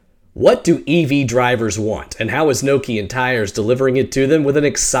What do EV drivers want, and how is Nokian Tyres delivering it to them with an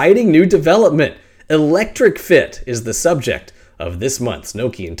exciting new development? Electric Fit is the subject of this month's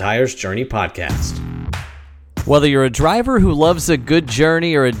Nokian Tyres Journey podcast. Whether you're a driver who loves a good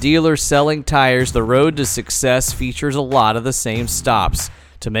journey or a dealer selling tires, the road to success features a lot of the same stops.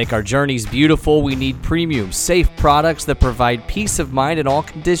 To make our journeys beautiful, we need premium, safe products that provide peace of mind in all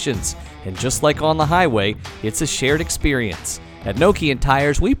conditions. And just like on the highway, it's a shared experience. At Nokian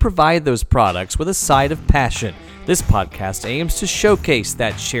Tyres, we provide those products with a side of passion. This podcast aims to showcase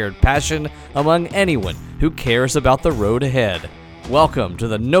that shared passion among anyone who cares about the road ahead. Welcome to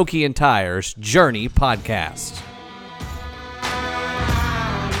the Nokian Tyres Journey Podcast.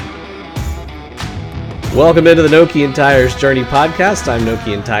 Welcome into the Nokian Tyres Journey Podcast. I'm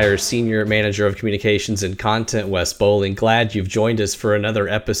Nokian Tyres Senior Manager of Communications and Content, Wes Bowling. Glad you've joined us for another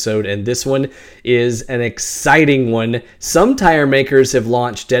episode, and this one is an exciting one. Some tire makers have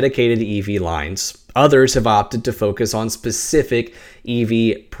launched dedicated EV lines. Others have opted to focus on specific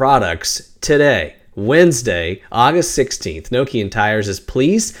EV products. Today, Wednesday, August 16th, Nokian Tyres is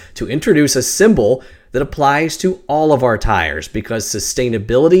pleased to introduce a symbol that applies to all of our tires because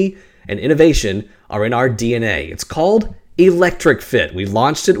sustainability and innovation are in our DNA. It's called Electric Fit. We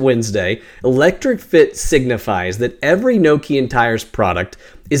launched it Wednesday. Electric Fit signifies that every Nokian Tyres product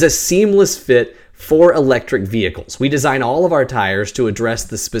is a seamless fit for electric vehicles. We design all of our tires to address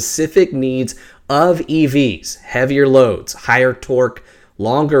the specific needs of EVs, heavier loads, higher torque,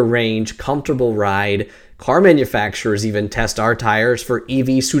 longer range, comfortable ride. Car manufacturers even test our tires for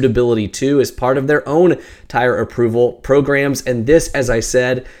EV suitability too as part of their own tire approval programs. And this, as I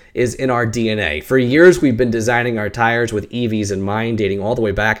said, is in our DNA. For years, we've been designing our tires with EVs in mind, dating all the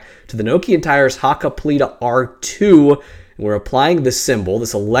way back to the Nokian Tyres Hakkapeliitta R2. We're applying this symbol,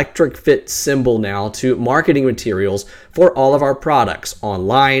 this electric fit symbol now, to marketing materials for all of our products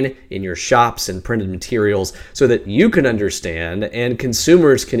online, in your shops, and printed materials so that you can understand and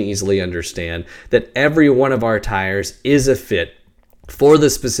consumers can easily understand that every one of our tires is a fit for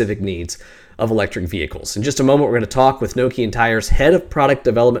the specific needs of electric vehicles. In just a moment, we're going to talk with Nokian Tyres Head of Product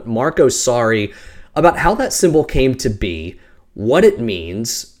Development Marko Saari about how that symbol came to be, what it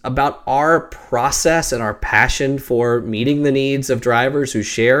means, about our process and our passion for meeting the needs of drivers who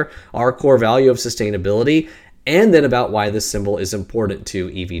share our core value of sustainability, and then about why this symbol is important to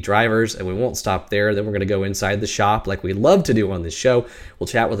EV drivers. And we won't stop there. Then we're going to go inside the shop like we love to do on this show. We'll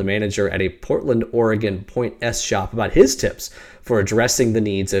chat with a manager at a Portland, Oregon Point S shop about his tips for addressing the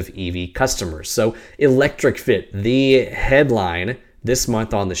needs of EV customers. So Electric Fit, the headline this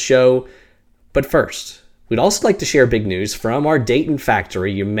month on the show. But first, we'd also like to share big news from our Dayton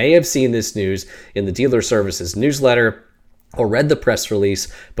factory. You may have seen this news in the Dealer Services newsletter or read the press release,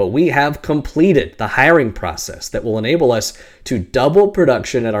 but we have completed the hiring process that will enable us to double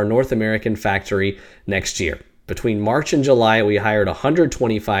production at our North American factory next year. Between March and July, we hired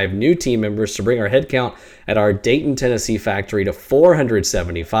 125 new team members to bring our headcount at our Dayton, Tennessee factory to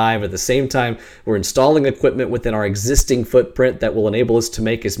 475. At the same time, we're installing equipment within our existing footprint that will enable us to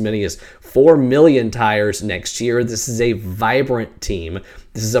make as many as 4 million tires next year. This is a vibrant team.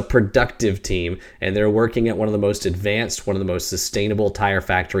 This is a productive team, and they're working at one of the most advanced, one of the most sustainable tire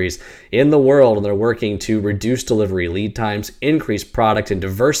factories in the world, and they're working to reduce delivery lead times, increase product, and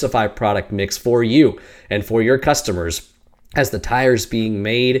diversify product mix for you and for your customers as the tires being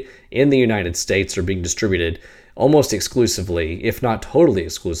made in the United States are being distributed almost exclusively, if not totally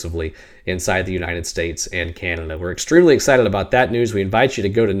exclusively, inside the United States and Canada. We're extremely excited about that news. We invite you to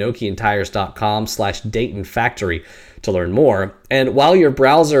go to nokiantyres.com/Dayton Factory to learn more. And while your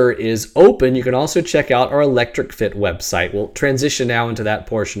browser is open, you can also check out our Electric Fit website. We'll transition now into that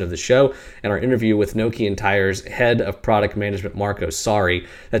portion of the show and our interview with Nokian Tyres Head of Product Management Marko Saari.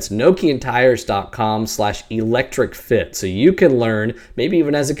 That's nokiantyres.com/Electric Fit. So you can learn, maybe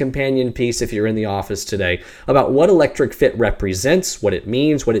even as a companion piece if you're in the office today, about what Electric Fit represents, what it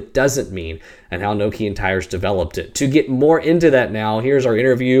means, what it doesn't mean, and how Nokian Tyres developed it. To get more into that now, here's our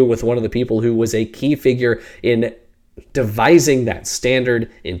interview with one of the people who was a key figure in devising that standard,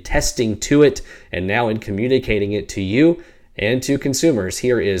 in testing to it, and now in communicating it to you and to consumers.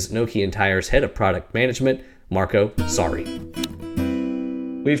 Here is Nokian Tyres Head of Product Management, Marko Saari.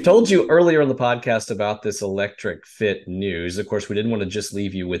 We've told you earlier on the podcast about this Electric Fit news. Of course, we didn't want to just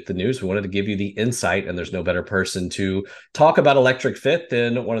leave you with the news. We wanted to give you the insight, and there's no better person to talk about Electric Fit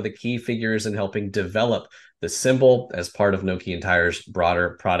than one of the key figures in helping develop the symbol as part of Nokian Tyres'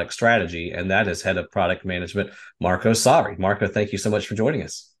 broader product strategy, and that is Head of Product Management, Marko Saari. Marko, thank you so much for joining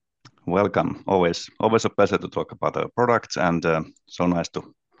us. Welcome. Always a pleasure to talk about our products, and so nice to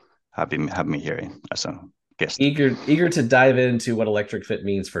have me here as a guest. Eager to dive into what electric fit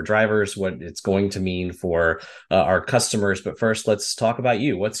means for drivers, what it's going to mean for our customers. But first, let's talk about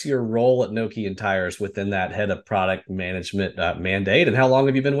you. What's your role at Nokian Tyres within that head of product management mandate, and how long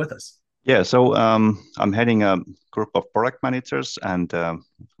have you been with us? Yeah, so I'm heading a group of product managers, and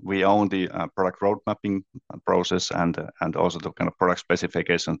we own the product road mapping process and also the kind of product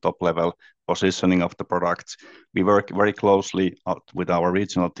specification, top level positioning of the products. We work very closely with our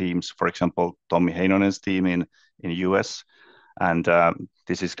regional teams. For example, Tommi Heinonen's team in US, and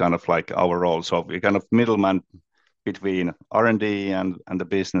this is kind of like our role. So we're kind of middleman between R&D and the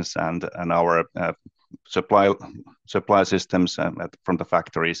business and our supply systems from the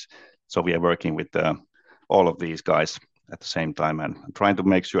factories. So we are working with all of these guys at the same time and trying to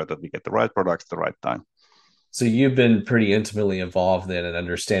make sure that we get the right products at the right time. So you've been pretty intimately involved in and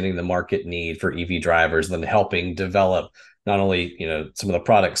understanding the market need for EV drivers, then helping develop not only some of the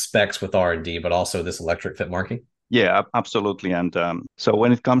product specs with R&D, but also this electric fit marking. Yeah, absolutely. And so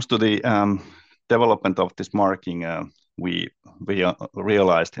when it comes to the development of this marking, we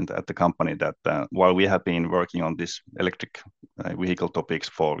realized at the company that while we have been working on this electric vehicle topics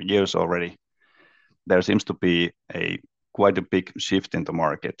for years already, there seems to be quite a big shift in the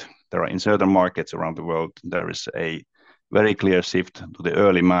market. There are in certain markets around the world, there is a very clear shift to the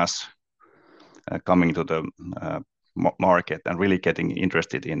early mass coming to the market and really getting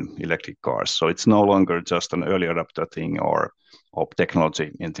interested in electric cars. So it's no longer just an early adopter thing or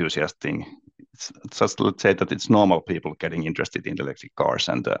technology enthusiast thing. It's just, let's say that it's normal people getting interested in electric cars,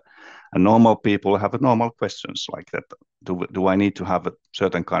 and normal people have normal questions like that. Do I need to have a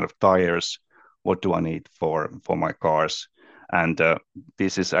certain kind of tires? What do I need for my cars? And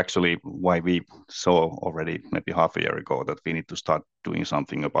this is actually why we saw already maybe half a year ago that we need to start doing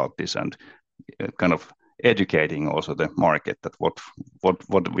something about this and kind of educating also the market that what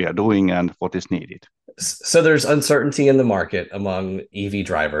we are doing and what is needed. So there's uncertainty in the market among EV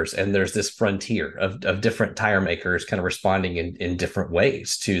drivers, and there's this frontier of different tire makers kind of responding in different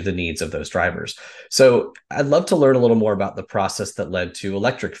ways to the needs of those drivers. So I'd love to learn a little more about the process that led to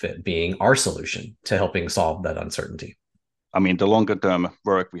Electric Fit being our solution to helping solve that uncertainty. I mean, the longer term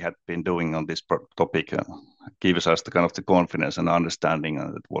work we had been doing on this topic gives us the kind of the confidence and understanding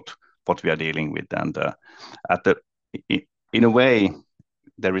that what we are dealing with. And in a way,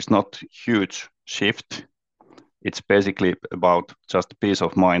 there is not huge shift. It's basically about just peace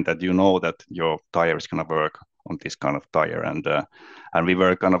of mind that you know that your tire is going to work on this kind of tire. And we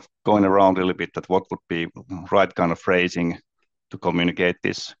were kind of going around a little bit that what would be right kind of phrasing to communicate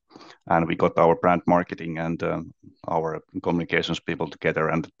this. And we got our brand marketing and our communications people together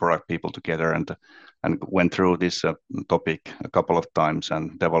and product people together and went through this topic a couple of times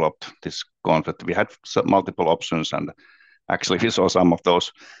and developed this concept. We had multiple options, and actually we saw some of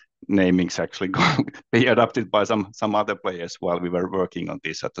those namings actually be adopted by some other players while we were working on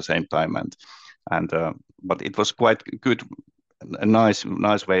this at the same time. But it was quite good, a nice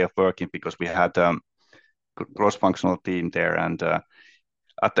way of working because we had cross-functional team there, and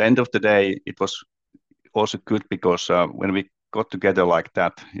at the end of the day, it was also good because when we got together like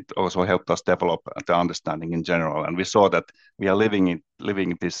that, it also helped us develop the understanding in general. And we saw that we are living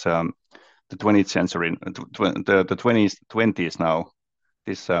this the 20th century, the 20s now,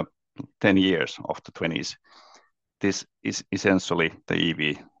 this 10 years of the 20s. This is essentially the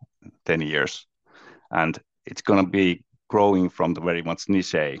EV 10 years, and it's going to be growing from the very much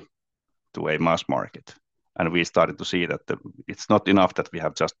niche to a mass market. And we started to see that it's not enough that we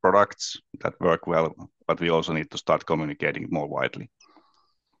have just products that work well, but we also need to start communicating more widely.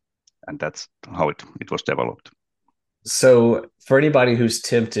 And that's how it was developed. So for anybody who's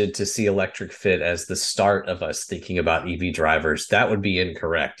tempted to see Electric Fit as the start of us thinking about EV drivers, that would be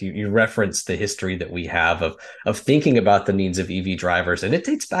incorrect. You referenced the history that we have of thinking about the needs of EV drivers, and it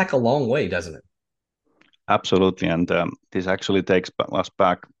dates back a long way, doesn't it? Absolutely. And this actually takes us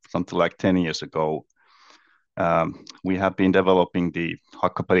back something like 10 years ago. We have been developing the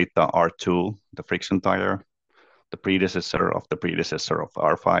Hakkapeliitta R2, the friction tire, the predecessor of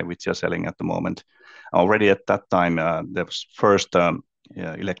R5, which you're selling at the moment. Already at that time, there was first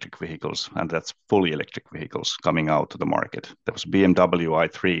electric vehicles, and that's fully electric vehicles coming out to the market. There was BMW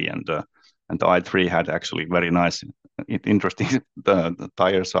i3, and the i3 had actually very nice, interesting the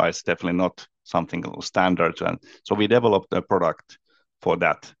tire size, definitely not something standard. And so we developed a product for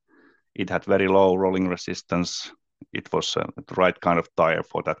that. It had very low rolling resistance. It was the right kind of tire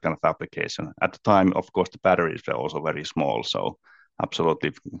for that kind of application. At the time, of course, the batteries were also very small, so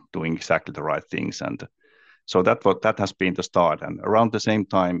absolutely doing exactly the right things. And so that has been the start. And around the same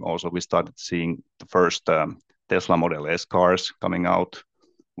time, also we started seeing the first Tesla Model S cars coming out.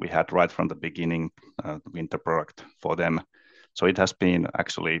 we had right from the beginning winter product for them. So it has been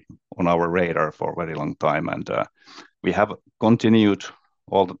actually on our radar for a very long time, and we have continued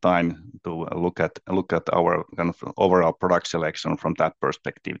all the time to look at our kind of overall product selection from that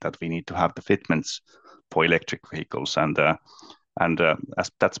perspective, that we need to have the fitments for electric vehicles, and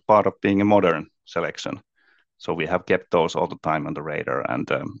as that's part of being a modern selection. So we have kept those all the time on the radar, and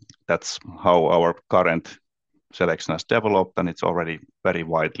that's how our current selection has developed, and it's already very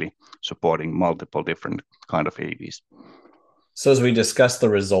widely supporting multiple different kind of EVs. So, as we discuss the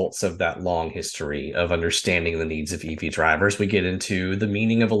results of that long history of understanding the needs of EV drivers, we get into the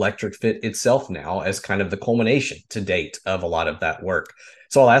meaning of electric fit itself now as kind of the culmination to date of a lot of that work.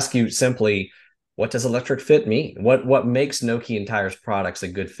 So, I'll ask you simply, what does electric fit mean? What makes Nokian Tyres products a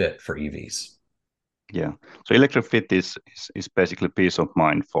good fit for EVs? Yeah, so electric fit is basically peace of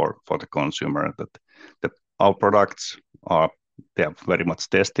mind for the consumer, that our products are, they are very much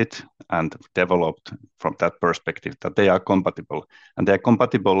tested and developed from that perspective, that they are compatible, and they are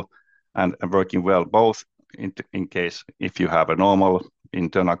compatible and working well both in case if you have a normal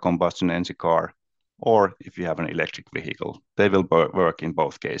internal combustion engine car, or if you have an electric vehicle, they will work in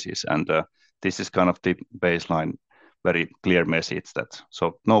both cases. And this is kind of the baseline, very clear message, that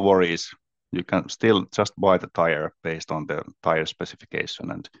so no worries, you can still just buy the tire based on the tire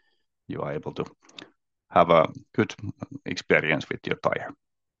specification, and you are able to have a good experience with your tire.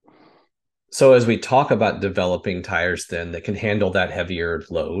 So as we talk about developing tires then that can handle that heavier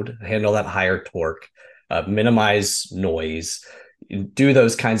load, handle that higher torque, minimize noise, do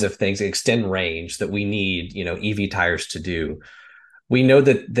those kinds of things, extend range that we need, EV tires to do. We know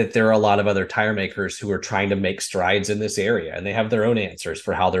that there are a lot of other tire makers who are trying to make strides in this area, and they have their own answers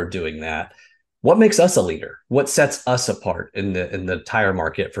for how they're doing that. What makes us a leader? What sets us apart in the tire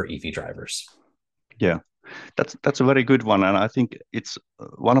market for EV drivers? Yeah, that's a very good one, and I think it's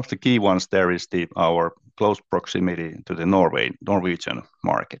one of the key ones. There is our close proximity to the Norwegian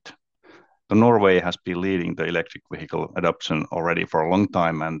market. The Norway has been leading the electric vehicle adoption already for a long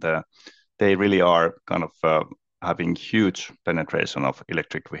time, and they really are kind of having huge penetration of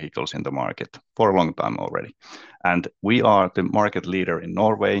electric vehicles in the market for a long time already. And we are the market leader in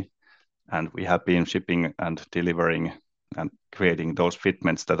Norway, and we have been shipping and delivering and creating those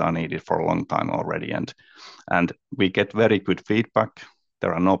fitments that are needed for a long time already. And we get very good feedback.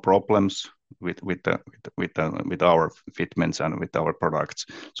 There are no problems with our fitments and with our products.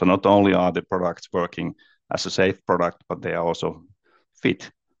 So not only are the products working as a safe product, but they are also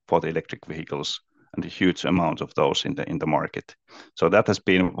fit for the electric vehicles, and a huge amount of those in the market. So that has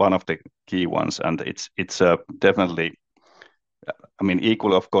been one of the key ones, and it's definitely. I mean,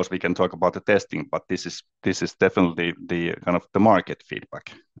 equally, of course, we can talk about the testing, but this is definitely the kind of the market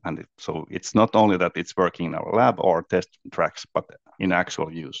feedback, and so it's not only that it's working in our lab or test tracks, but in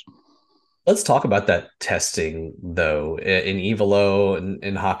actual use. Let's talk about that testing, though, in Evelo and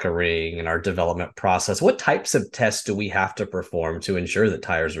in Hakkering and our development process. What types of tests do we have to perform to ensure that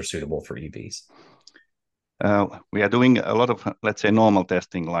tires are suitable for EVs? We are doing a lot of, let's say, normal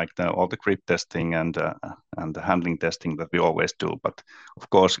testing, like all the grip testing and the handling testing that we always do. But of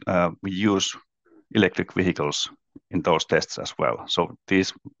course, we use electric vehicles in those tests as well. So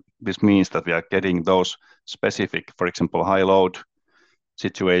this means that we are getting those specific, for example, high load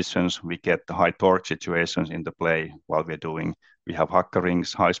situations. We get the high torque situations into play while we're doing. We have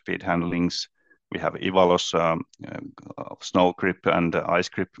Hakkerings, high speed handlings. We have Evalos snow grip and ice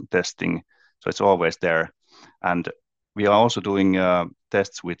grip testing. So it's always there. And we are also doing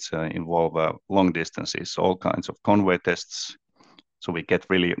tests which involve long distances, all kinds of conway tests. So we get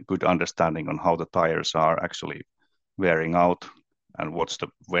really good understanding on how the tires are actually wearing out and what's the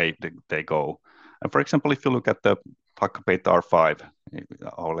way they go. And for example, if you look at the Hakkapeliitta R5,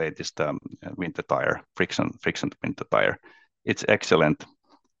 our latest winter tire, friction winter tire, it's excellent,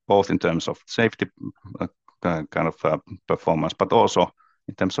 both in terms of safety kind of performance, but also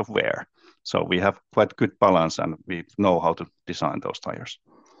in terms of wear. So we have quite good balance, and we know how to design those tires.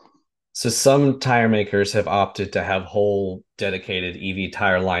 So some tire makers have opted to have whole dedicated EV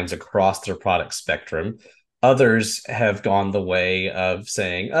tire lines across their product spectrum. Others have gone the way of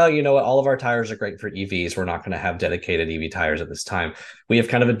saying, oh, you know what, all of our tires are great for EVs. We're not going to have dedicated EV tires at this time. We have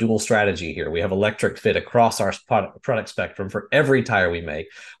kind of a dual strategy here. We have electric fit across our product spectrum for every tire we make.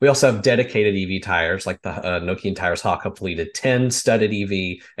 We also have dedicated EV tires like the Nokian Tyres Hakkapeliitta 10 studded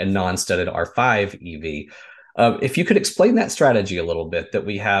EV and non-studded R5 EV. If you could explain that strategy a little bit, that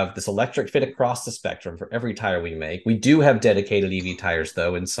we have this electric fit across the spectrum for every tire we make. We do have dedicated EV tires,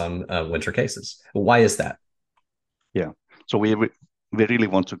 though, in some winter cases. Why is that? Yeah, so we really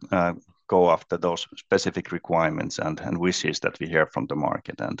want to go after those specific requirements and wishes that we hear from the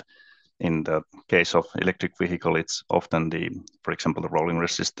market. And in the case of electric vehicle, it's often for example, the rolling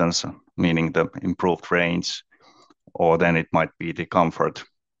resistance, meaning the improved range, or then it might be the comfort,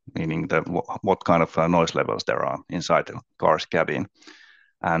 meaning what kind of noise levels there are inside the car's cabin.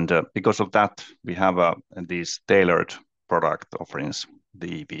 And because of that, we have these tailored product offerings,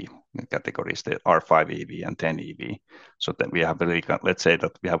 the EV categories, the R5 EV and 10 EV. So that we have let's say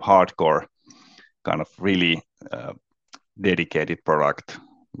that we have hardcore kind of really dedicated product,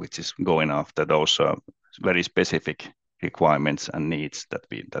 which is going after those very specific requirements and needs that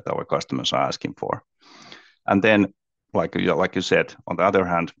our customers are asking for. And then, like you said, on the other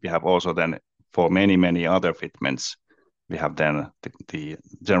hand, we have also then for many other fitments, we have then the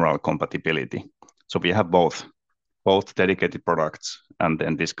general compatibility. So we have both dedicated products and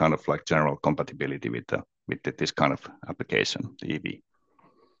then this kind of like general compatibility with this kind of application, the EV.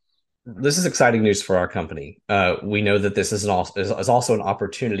 This is exciting news for our company. We know that this is also an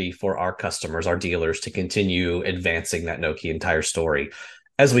opportunity for our customers, our dealers, to continue advancing that Nokian Tyres story.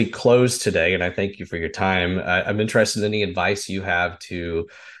 As we close today, and I thank you for your time, I'm interested in any advice you have to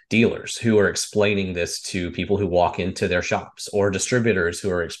dealers who are explaining this to people who walk into their shops, or distributors who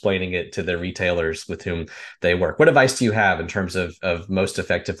are explaining it to the retailers with whom they work. What advice do you have in terms of most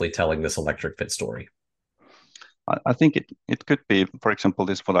effectively telling this electric fit story? I think it could be, for example,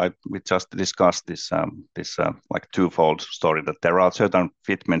 we just discussed this like twofold story, that there are certain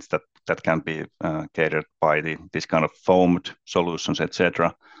fitments that can be catered by this kind of foamed solutions,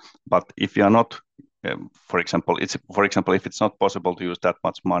 etc. But if you are not, for example, if it's not possible to use that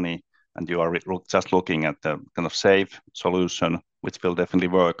much money, and you are just looking at the kind of safe solution, which will definitely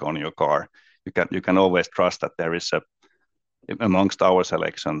work on your car, you can always trust that there is amongst our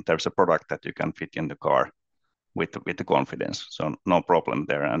selection, there's a product that you can fit in the car with the confidence. So no problem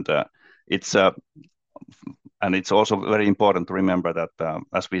there. And it's also very important to remember that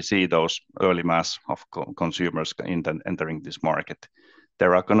as we see those early mass of consumers entering this market,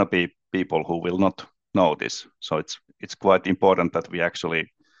 there are going to be people who will not know this. So it's quite important that we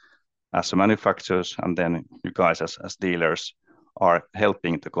actually, as manufacturers, and then you guys as dealers, are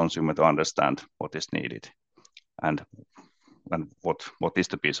helping the consumer to understand what is needed and what is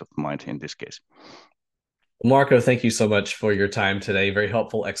the peace of mind in this case. Marko, thank you so much for your time today. Very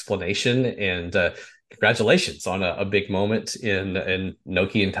helpful explanation, and congratulations on a big moment in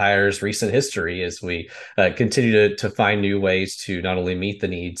Nokian Tyres' recent history as we continue to find new ways to not only meet the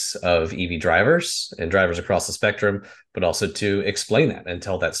needs of EV drivers and drivers across the spectrum, but also to explain that and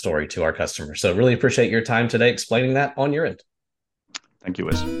tell that story to our customers. So really appreciate your time today explaining that on your end. Thank you,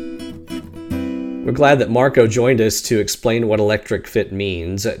 Wes. We're glad that Marko joined us to explain what electric fit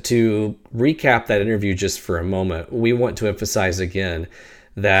means. To recap that interview just for a moment, we want to emphasize again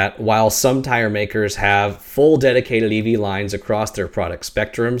that while some tire makers have full dedicated EV lines across their product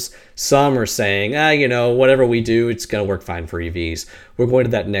spectrums, some are saying, whatever we do, it's going to work fine for EVs. We're going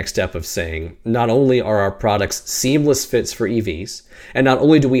to that next step of saying, not only are our products seamless fits for EVs, and not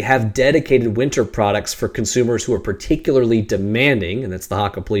only do we have dedicated winter products for consumers who are particularly demanding, and that's the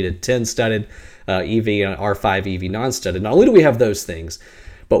hot completed 10 studded EV and R5 EV non-studded, not only do we have those things,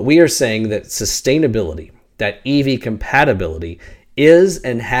 but we are saying that sustainability, that EV compatibility is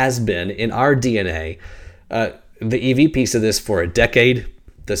and has been in our DNA. The EV piece of this for a decade,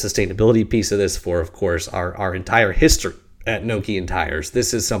 the sustainability piece of this for, of course, our entire history at Nokian Tyres.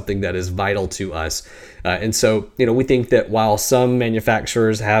 This is something that is vital to us. And so, we think that while some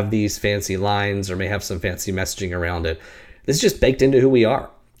manufacturers have these fancy lines or may have some fancy messaging around it, this is just baked into who we are.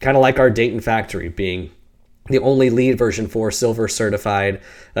 Kind of like our Dayton factory being the only LEED version 4 silver certified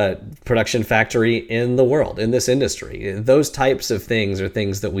production factory in the world, in this industry. Those types of things are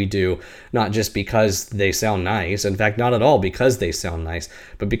things that we do not just because they sound nice, in fact, not at all because they sound nice,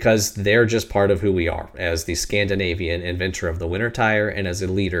 but because they're just part of who we are as the Scandinavian inventor of the winter tire and as a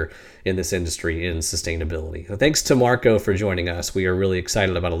leader in this industry in sustainability. So thanks to Marko for joining us. We are really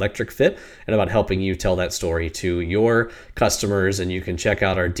excited about Electric Fit and about helping you tell that story to your customers. And you can check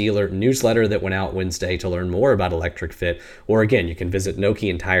out our dealer newsletter that went out Wednesday to learn more about Electric Fit. Or again, you can visit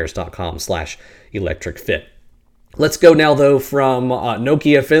nokiantyres.com/electricfit. Let's go now, though, from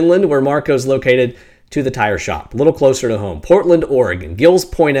Nokia, Finland, where Marko's located, to the tire shop, a little closer to home. Portland, Oregon, Gills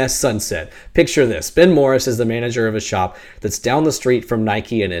Point S Sunset. Picture this. Ben Morris is the manager of a shop that's down the street from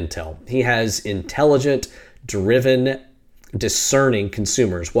Nike and Intel. He has intelligent, driven, discerning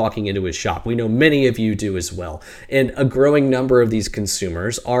consumers walking into his shop. We know many of you do as well. And a growing number of these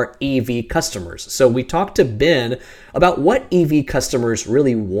consumers are EV customers. So we talked to Ben about what EV customers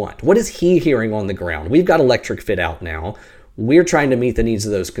really want. What is he hearing on the ground? We've got Electric Fit out now. We're trying to meet the needs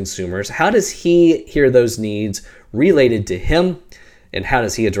of those consumers. How does he hear those needs related to him? And how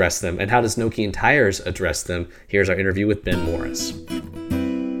does he address them? And how does Nokian Tyres address them? Here's our interview with Ben Morris.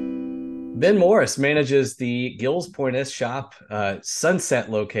 Ben Morris manages the Gills Point S shop, Sunset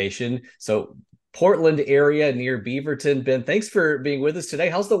location. So Portland area near Beaverton. Ben, thanks for being with us today.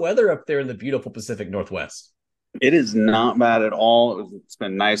 How's the weather up there in the beautiful Pacific Northwest? It is not bad at all. It's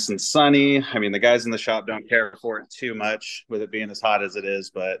been nice and sunny. I mean, the guys in the shop don't care for it too much with it being as hot as it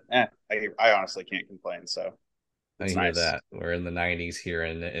is, but I honestly can't complain. So I it's hear nice. that. We're in the 90s here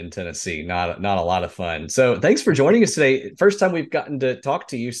in Tennessee. Not a lot of fun. So thanks for joining us today. First time we've gotten to talk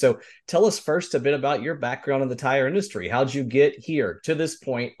to you. So tell us first a bit about your background in the tire industry. How'd you get here to this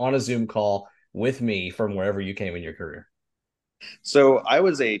point on a Zoom call with me from wherever you came in your career? So I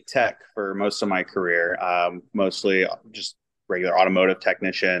was a tech for most of my career, mostly just regular automotive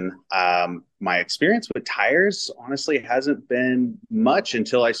technician. My experience with tires honestly hasn't been much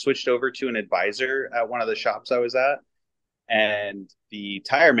until I switched over to an advisor at one of the shops I was at. And the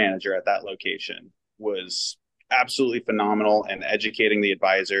tire manager at that location was absolutely phenomenal and educating the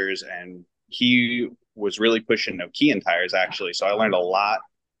advisors. And he was really pushing Nokian tires, actually. So I learned a lot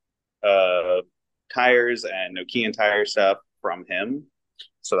of tires and Nokian tire stuff from him.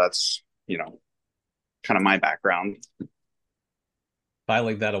 So that's, kind of my background.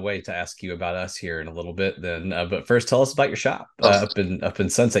 Filing that away to ask you about us here in a little bit then. But first, tell us about your shop up in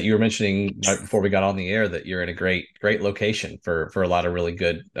Sunset. You were mentioning right before we got on the air that you're in a great location for a lot of really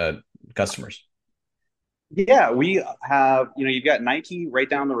good customers. Yeah, we have, you've got Nike right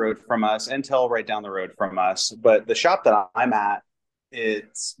down the road from us, Intel right down the road from us. But the shop that I'm at,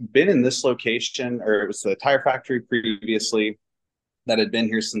 it's been in this location, or it was the tire factory previously that had been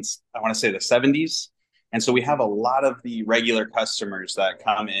here since I want to say the 70s. And so we have a lot of the regular customers that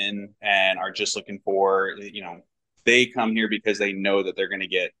come in and are just looking for, they come here because they know that they're going to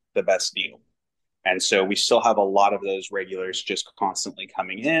get the best deal. And so we still have a lot of those regulars just constantly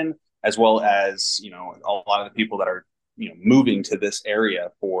coming in, as well as, a lot of the people that are, moving to this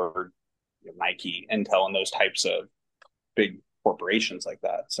area for Nike, Intel, and those types of big corporations like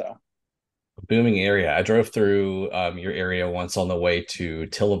that. So booming area. I drove through your area once on the way to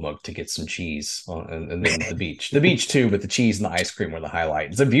Tillamook to get some cheese, and then the beach too, but the cheese and the ice cream were the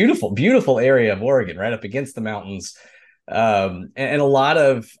highlight. It's a beautiful, beautiful area of Oregon, right up against the mountains, and a lot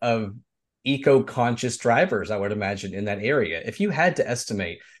of eco-conscious drivers, I would imagine, in that area. If you had to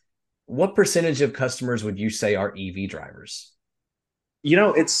estimate, what percentage of customers would you say are EV drivers?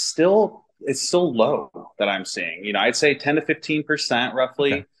 It's still low that I'm seeing. I'd say 10 to 15%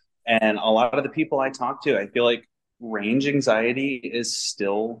 roughly. Okay. And a lot of the people I talk to, I feel like range anxiety is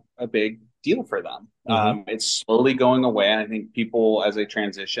still a big deal for them. Mm-hmm. It's slowly going away. And I think people, as they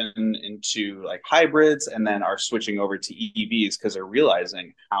transition into like hybrids and then are switching over to EVs because they're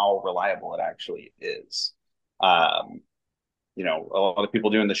realizing how reliable it actually is. A lot of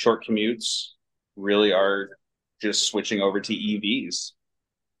people doing the short commutes really are just switching over to EVs.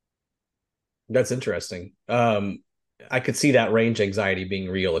 That's interesting. I could see that range anxiety being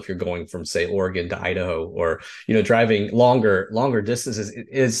real if you're going from, say, Oregon to Idaho, or driving longer distances.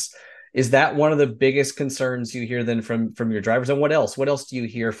 Is that one of the biggest concerns you hear then from your drivers? And what else do you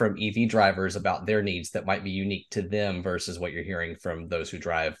hear from EV drivers about their needs that might be unique to them versus what you're hearing from those who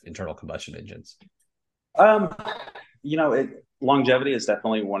drive internal combustion engines? Longevity is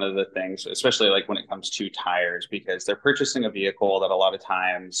definitely one of the things, especially like when it comes to tires, because they're purchasing a vehicle that a lot of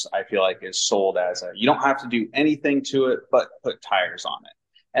times I feel like is sold as you don't have to do anything to it but put tires on it.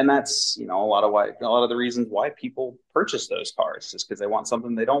 And that's, a lot of the reasons why people purchase those cars is because they want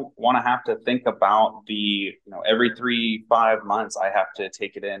something. They don't want to have to think about every 3-5 months I have to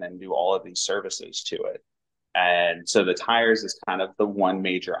take it in and do all of these services to it. And so the tires is kind of the one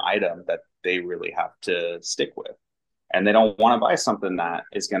major item that they really have to stick with. And they don't want to buy something that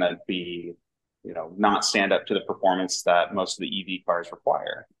is going to be, not stand up to the performance that most of the EV cars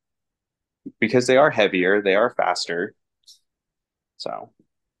require, because they are heavier, they are faster. So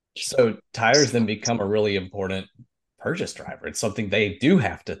tires then become a really important purchase driver. It's something they do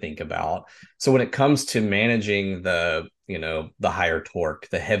have to think about. So when it comes to managing the higher torque,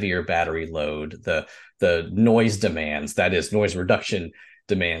 the heavier battery load, the noise demands, that is noise reduction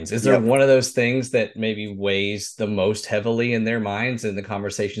demands, is there one of those things that maybe weighs the most heavily in their minds in the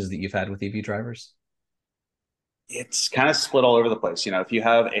conversations that you've had with EV drivers? It's kind of split all over the place. If you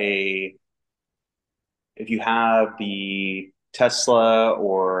have the Tesla,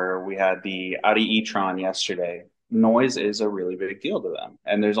 or we had the Audi e-tron yesterday, noise is a really big deal to them.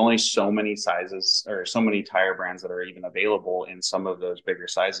 And there's only so many sizes or so many tire brands that are even available in some of those bigger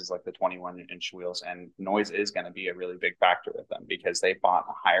sizes, like the 21-inch wheels. And noise is going to be a really big factor with them because they bought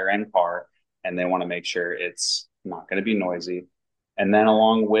a higher end car and they want to make sure it's not going to be noisy. And then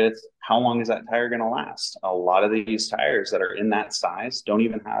along with how long is that tire going to last? A lot of these tires that are in that size don't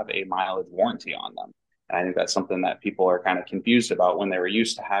even have a mileage warranty on them. And I think that's something that people are kind of confused about when they were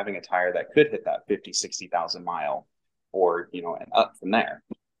used to having a tire that could hit that 50, 60,000 mile or, and up from there.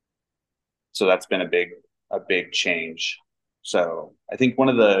 So that's been a big change. So I think one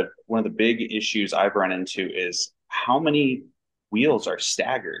of the big issues I've run into is how many wheels are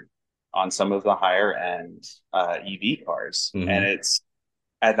staggered on some of the higher end EV cars. Mm-hmm. And it's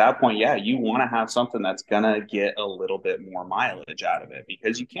at that point, yeah, you want to have something that's going to get a little bit more mileage out of it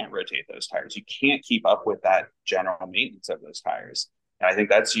because you can't rotate those tires. You can't keep up with that general maintenance of those tires. And I think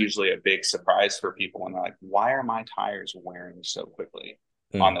that's usually a big surprise for people when they're like, why are my tires wearing so quickly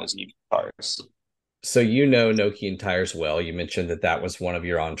on those EV cars? So Nokian Tyres well. You mentioned that was one of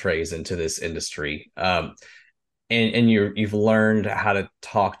your entrees into this industry. And you've learned how to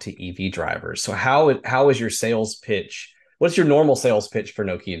talk to EV drivers. So how is your sales pitch? What's your normal sales pitch for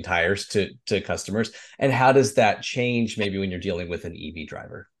Nokian Tyres to customers? And how does that change maybe when you're dealing with an EV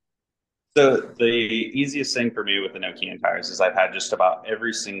driver? So the easiest thing for me with the Nokian Tyres is I've had just about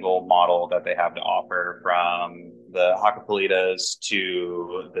every single model that they have to offer, from the Hakkapeliittas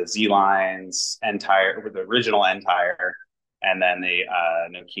to the Z lines, N tire with the original N tire, and then the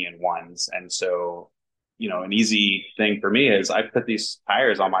Nokian ones. And so, an easy thing for me is I put these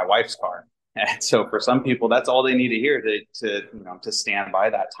tires on my wife's car. And so for some people, that's all they need to hear to stand by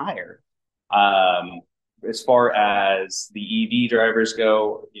that tire. As far as the EV drivers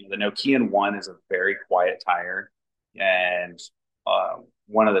go, the Nokian One is a very quiet tire. And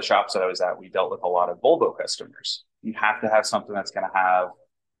one of the shops that I was at, we dealt with a lot of Volvo customers. You have to have something that's going to have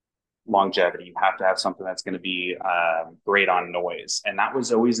longevity. You have to have something that's going to be great on noise. And that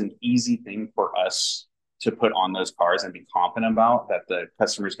was always an easy thing for us to put on those cars and be confident about, that the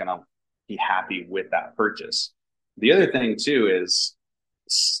customer is going to be happy with that purchase. The other thing too is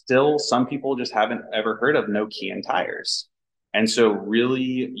still some people just haven't ever heard of Nokian Tyres. And so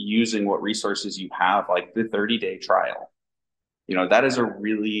really using what resources you have, like the 30-day trial, that is a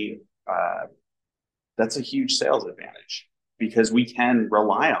really, that's a huge sales advantage because we can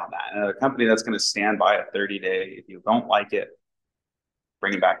rely on that. And a company that's going to stand by a 30-day, if you don't like it,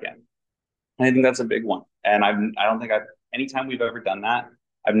 bring it back in. And I think that's a big one. And I don't think anytime we've ever done that,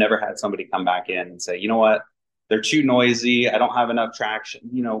 I've never had somebody come back in and say, you know what, they're too noisy, I don't have enough traction,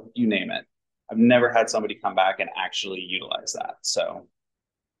 you name it. I've never had somebody come back and actually utilize that. So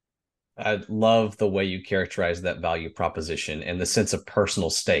I love the way you characterize that value proposition and the sense of personal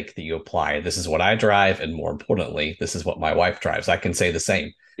stake that you apply. This is what I drive, and more importantly, this is what my wife drives. I can say the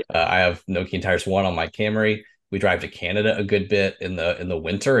same. I have Nokian Tyres One on my Camry. We drive to Canada a good bit in the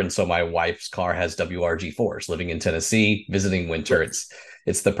winter, and so my wife's car has WRG4s. Living in Tennessee, visiting winter,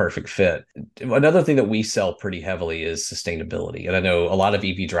 it's the perfect fit. Another thing that we sell pretty heavily is sustainability. And I know a lot of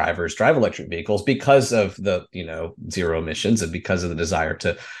EV drivers drive electric vehicles because of the, zero emissions and because of the desire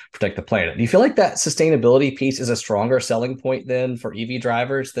to protect the planet. Do you feel like that sustainability piece is a stronger selling point then for EV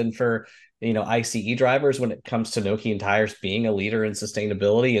drivers than for, ICE drivers when it comes to Nokian Tyres being a leader in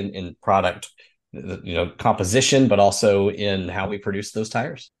sustainability and in product, composition, but also in how we produce those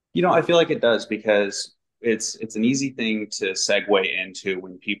tires? I feel like it does because it's an easy thing to segue into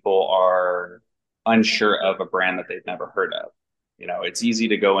when people are unsure of a brand that they've never heard of. It's easy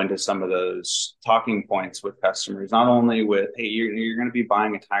to go into some of those talking points with customers, not only with, hey, you're going to be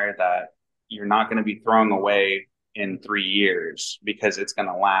buying a tire that you're not going to be throwing away in 3 years because it's going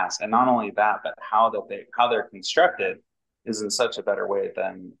to last. And not only that, but how they're constructed is in such a better way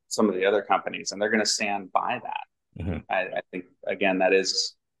than some of the other companies. And they're going to stand by that. Mm-hmm. I think, again, that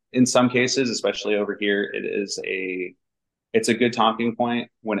is, in some cases, especially over here, it's a good talking point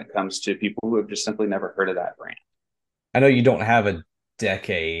when it comes to people who have just simply never heard of that brand. I know you don't have a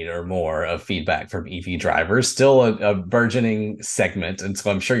decade or more of feedback from EV drivers, still a burgeoning segment. And so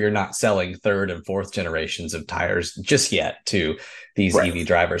I'm sure you're not selling third and fourth generations of tires just yet to these EV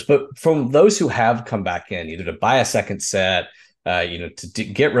drivers. But from those who have come back in, either to buy a second set, to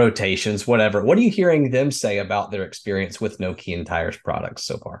get rotations, whatever, what are you hearing them say about their experience with Nokian Tyres products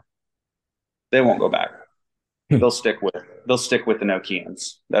so far? They won't go back. They'll stick with the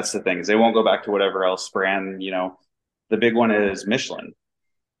Nokians. That's the thing, is they won't go back to whatever else brand. The big one is Michelin.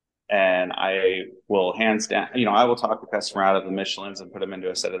 And I will hands down, I will talk the customer out of the Michelins and put them into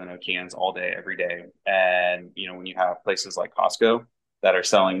a set of the Nokians all day, every day. And, when you have places like Costco that are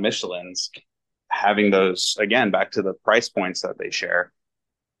selling Michelins, having those, again, back to the price points that they share,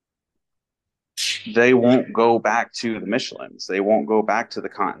 they won't go back to the Michelins. They won't go back to the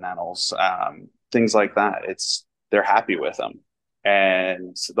Continentals, things like that. They're happy with them.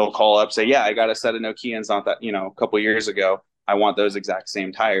 And they'll call up, say, yeah, I got a set of Nokians not that, a couple of years ago. I want those exact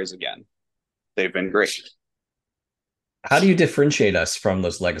same tires again. They've been great. How do you differentiate us from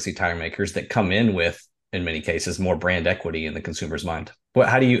those legacy tire makers that come in with, in many cases, more brand equity in the consumer's mind?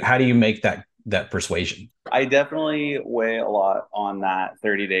 How do you make that persuasion? I definitely weigh a lot on that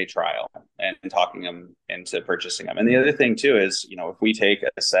 30-day trial and talking them into purchasing them. And the other thing too is, if we take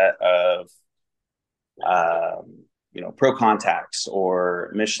a set of, Pro Contacts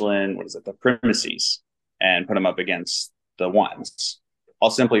or Michelin, the Primacies, and put them up against the ones, I'll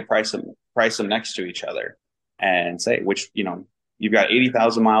simply price them next to each other and say, which, you've got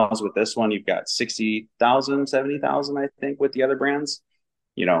 80,000 miles with this one, you've got 60,000, 70,000, I think, with the other brands.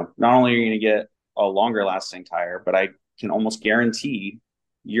 Not only are you going to get a longer lasting tire, but I can almost guarantee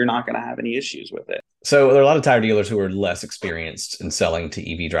you're not going to have any issues with it. So there are a lot of tire dealers who are less experienced in selling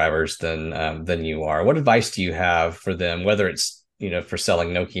to EV drivers than you are. What advice do you have for them, whether it's for selling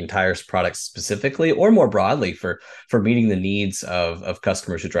Nokian Tyres products specifically, or more broadly for meeting the needs of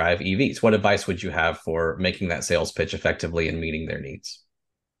customers who drive EVs? What advice would you have for making that sales pitch effectively and meeting their needs?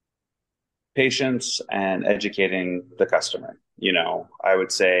 Patience and educating the customer. I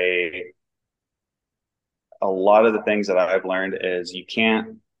would say a lot of the things that I've learned is you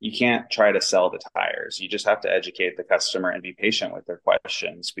can't try to sell the tires. You just have to educate the customer and be patient with their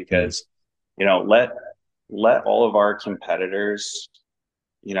questions, because, let all of our competitors,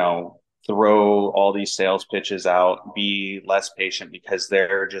 throw all these sales pitches out, be less patient because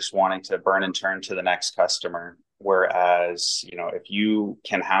they're just wanting to burn and turn to the next customer. Whereas, if you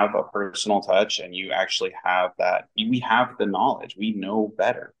can have a personal touch and you actually have that, we have the knowledge, we know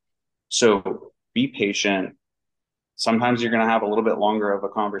better. So be patient. Sometimes you're going to have a little bit longer of a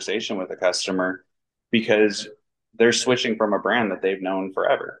conversation with a customer because they're switching from a brand that they've known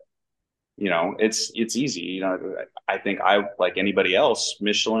forever. It's easy. I think like anybody else,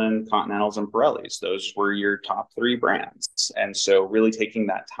 Michelin, Continentals, and Pirellis, those were your top 3 brands. And so really taking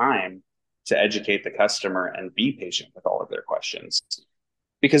that time to educate the customer and be patient with all of their questions,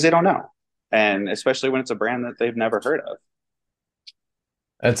 because they don't know. And especially when it's a brand that they've never heard of.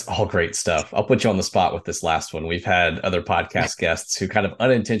 That's all great stuff. I'll put you on the spot with this last one. We've had other podcast guests who kind of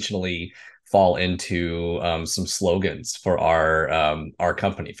unintentionally fall into some slogans for our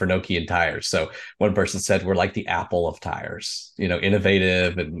company, for Nokian Tyres. So one person said we're like the Apple of tires,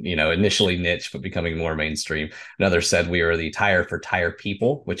 innovative and, initially niche, but becoming more mainstream. Another said we are the tire for tire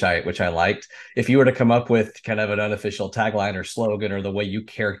people, which I liked. If you were to come up with kind of an unofficial tagline or slogan, or the way you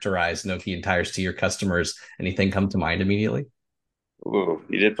characterize Nokian Tyres to your customers, anything come to mind immediately? Ooh,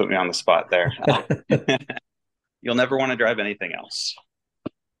 you did put me on the spot there. You'll never want to drive anything else.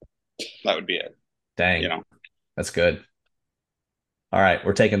 That would be it. Dang, that's good. All right,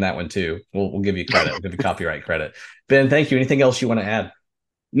 we're taking that one too. We'll give you credit. We'll give you copyright credit. Ben, thank you. Anything else you want to add?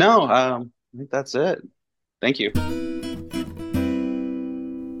 No, I think that's it. Thank you.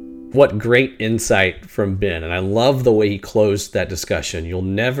 What great insight from Ben. And I love the way he closed that discussion. You'll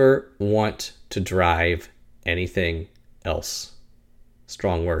never want to drive anything else.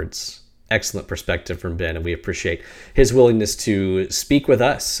 Strong words. Excellent perspective from Ben, and we appreciate his willingness to speak with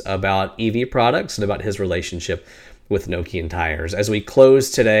us about EV products and about his relationship with Nokian Tyres. As we close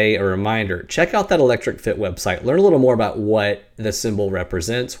today, a reminder, check out that Electric Fit website. Learn a little more about what the symbol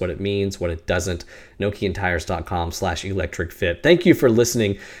represents, what it means, what it doesn't. NokianTires.com/electricfit. Thank you for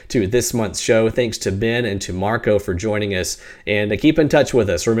listening to this month's show. Thanks to Ben and to Marko for joining us. And keep in touch with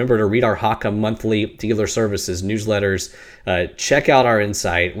us. Remember to read our HACA monthly dealer services newsletters. Check out our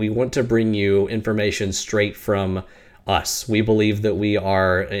insight. We want to bring you information straight from us. We believe that we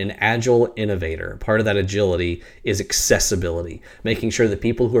are an agile innovator. Part of that agility is accessibility, making sure that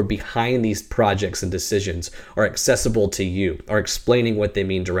people who are behind these projects and decisions are accessible to you, are explaining what they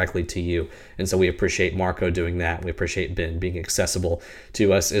mean directly to you. And so we appreciate Marko doing that. We appreciate Ben being accessible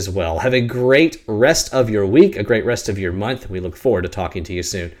to us as well. Have a great rest of your week, a great rest of your month. We look forward to talking to you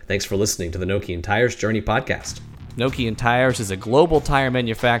soon. Thanks for listening to the Nokian Tyres Journey Podcast. Nokian Tyres is a global tire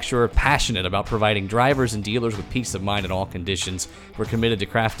manufacturer passionate about providing drivers and dealers with peace of mind in all conditions. We're committed to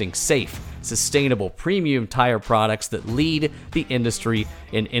crafting safe, sustainable, premium tire products that lead the industry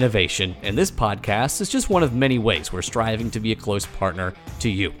in innovation. And this podcast is just one of many ways we're striving to be a close partner to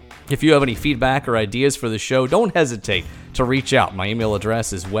you. If you have any feedback or ideas for the show, don't hesitate to reach out. My email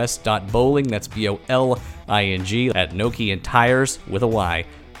address is wes.bowling, that's BOLING, at NokianTires with a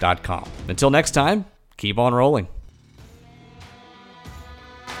Y.com. Until next time, keep on rolling.